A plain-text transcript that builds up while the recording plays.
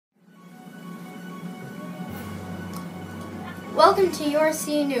Welcome to Your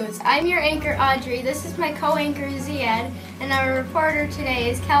C News. I'm your anchor, Audrey. This is my co-anchor, Ziad, and our reporter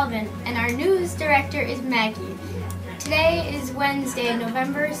today is Calvin, and our news director is Maggie. Today is Wednesday,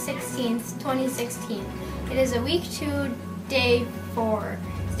 November 16th, 2016. It is a week 2, day 4.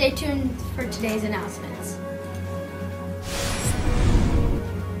 Stay tuned for today's announcements.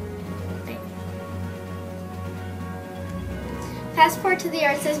 Passport to the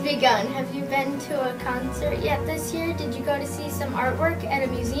Arts has begun. Have you been to a concert yet this year? Did you go to see some artwork at a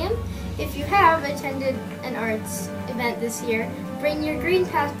museum? If you have attended an arts event this year, bring your green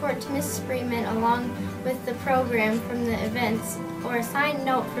passport to Mrs. Freeman along with the program from the events or a signed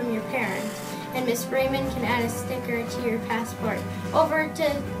note from your parent, and Miss Freeman can add a sticker to your passport. Over to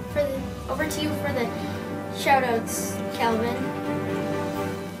you for the shout-outs, Calvin.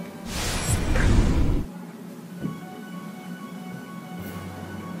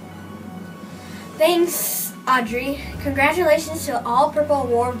 Thanks, Audrey. Congratulations to all Purple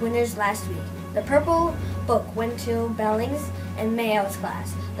Award winners last week. The Purple Book went to Bellings and Mayo's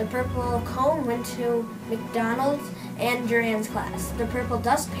class. The Purple Cone went to McDonald's and Duran's class. The Purple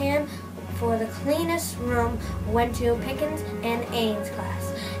Dustpan for the cleanest room went to Pickens and Ains'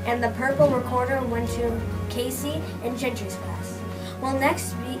 class. And the Purple Recorder went to Casey and Gentry's class. Will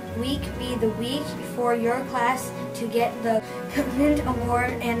next week be the week for your class to get the Commitment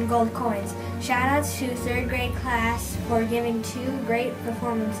Award and gold coins? Shout outs to 3rd grade class for giving 2 great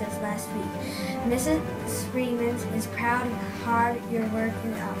performances last week. Mrs. Freeman is proud of how hard your work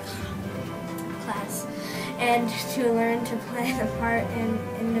in class and to learn to play the part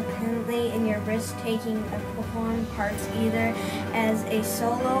independently in your risk-taking perform parts either as a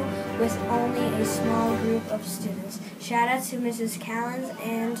solo with only a small group of students. Shout out to Mrs. Callens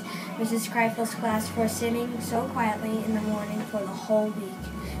and Mrs. Kreifel's class for sitting so quietly in the morning for the whole week.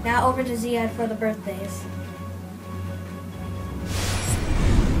 Now over to Ziad for the birthdays.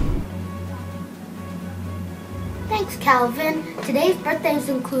 Thanks, Calvin. Today's birthdays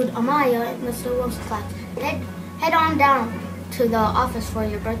include Amaya in Mr. Wolf's class. Head on down to the office for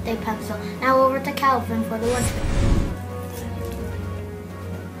your birthday pencil. Now over to Calvin for the lunch.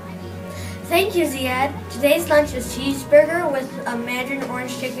 Thank you, Ziad. Today's lunch is cheeseburger with a mandarin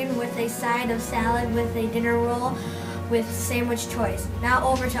orange chicken with a side of salad with a dinner roll with sandwich choice. Now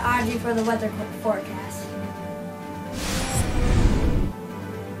over to Audrey for the weather forecast.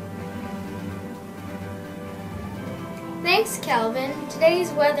 Thanks, Calvin.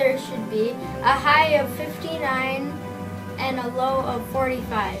 Today's weather should be a high of 59 and a low of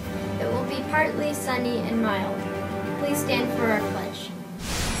 45. It will be partly sunny and mild. Please stand for our pledge.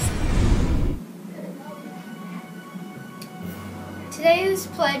 Today's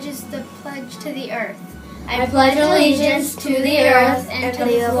pledge is the pledge to the earth. I pledge allegiance to the earth and to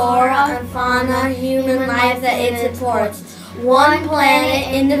the flora and fauna, human life that it supports. One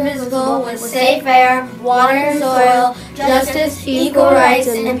planet, indivisible, with safe air, water and soil, justice, equal rights,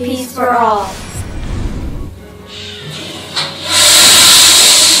 and peace for all.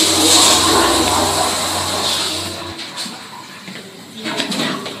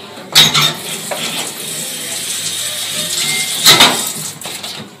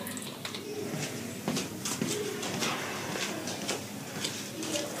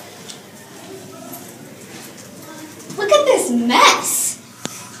 Look at this mess.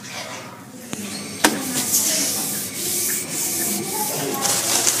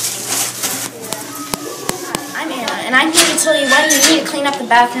 I'm Anna, and I'm here to tell you why you need to clean up the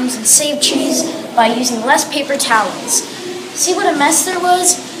bathrooms and save trees by using less paper towels. See what a mess there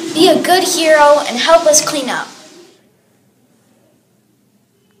was? Be a good hero and help us clean up.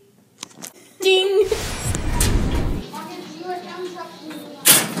 Ding!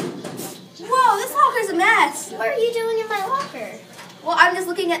 Whoa, this locker's a mess. What are you doing in my locker? Well, I'm just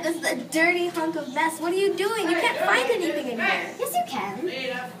looking at this dirty hunk of mess. What are you doing? You can't find anything in here. Yes, you can.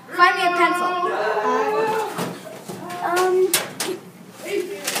 Find me a pencil.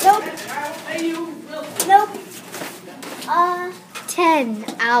 Nope. 10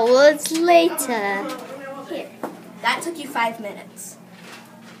 hours later. Here. That took you 5 minutes.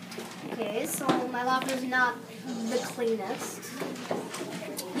 Okay, so my locker's not the cleanest.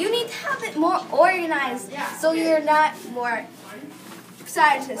 You need to have it more organized so you're not more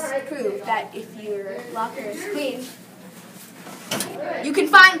scientists prove that if your locker is clean, you can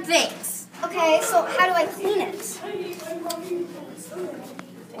find things. Okay, so how do I clean it?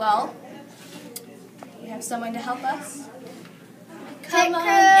 Well, we have someone to help us. Come on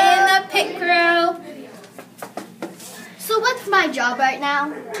in the pit crew. So what's my job right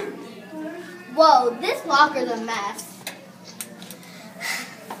now? Whoa, this locker's a mess.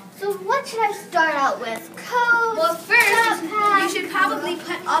 So So what should I start out with? Coat, Well, first, backpack. you should probably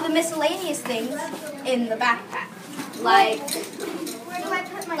put all the miscellaneous things in the backpack. Like, Where do I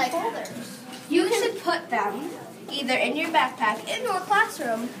put my folders? you should put them either in your backpack in your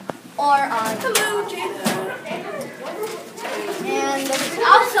classroom or on. Hello, Jason. And you should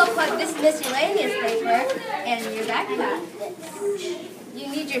also put this miscellaneous paper in your backpack. You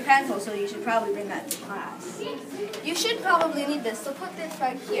need your pencil, so you should probably bring that to class. You should probably need this, so put this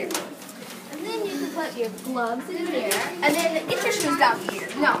right here. And then you can put your gloves in here. And then get your shoes down here.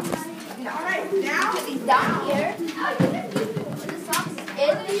 No. Put these down here. Put the socks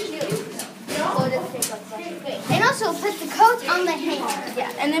in the shoes. So this takes up such a space. And also put the coat on the hanger.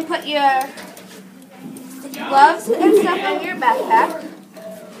 Yeah, and then put your gloves and stuff in your backpack.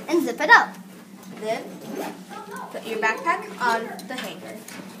 And zip it up. Then put your backpack on the hanger.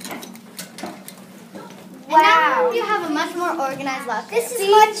 And now you have a much more organized locker. This is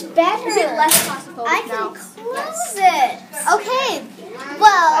much better. Is it less claustrophobic I now? can close it. Okay.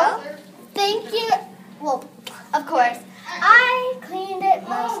 Well, thank you. Well, of course, I cleaned it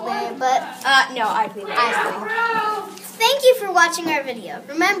mostly, but No, I cleaned it. thank you for watching our video.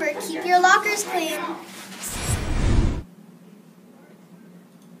 Remember, keep your lockers clean.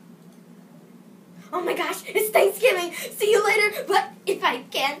 Oh my gosh, it's Thanksgiving. See you later, but if I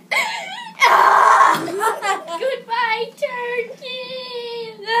can. Goodbye,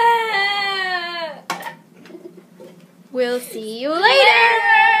 turkey. We'll see you later.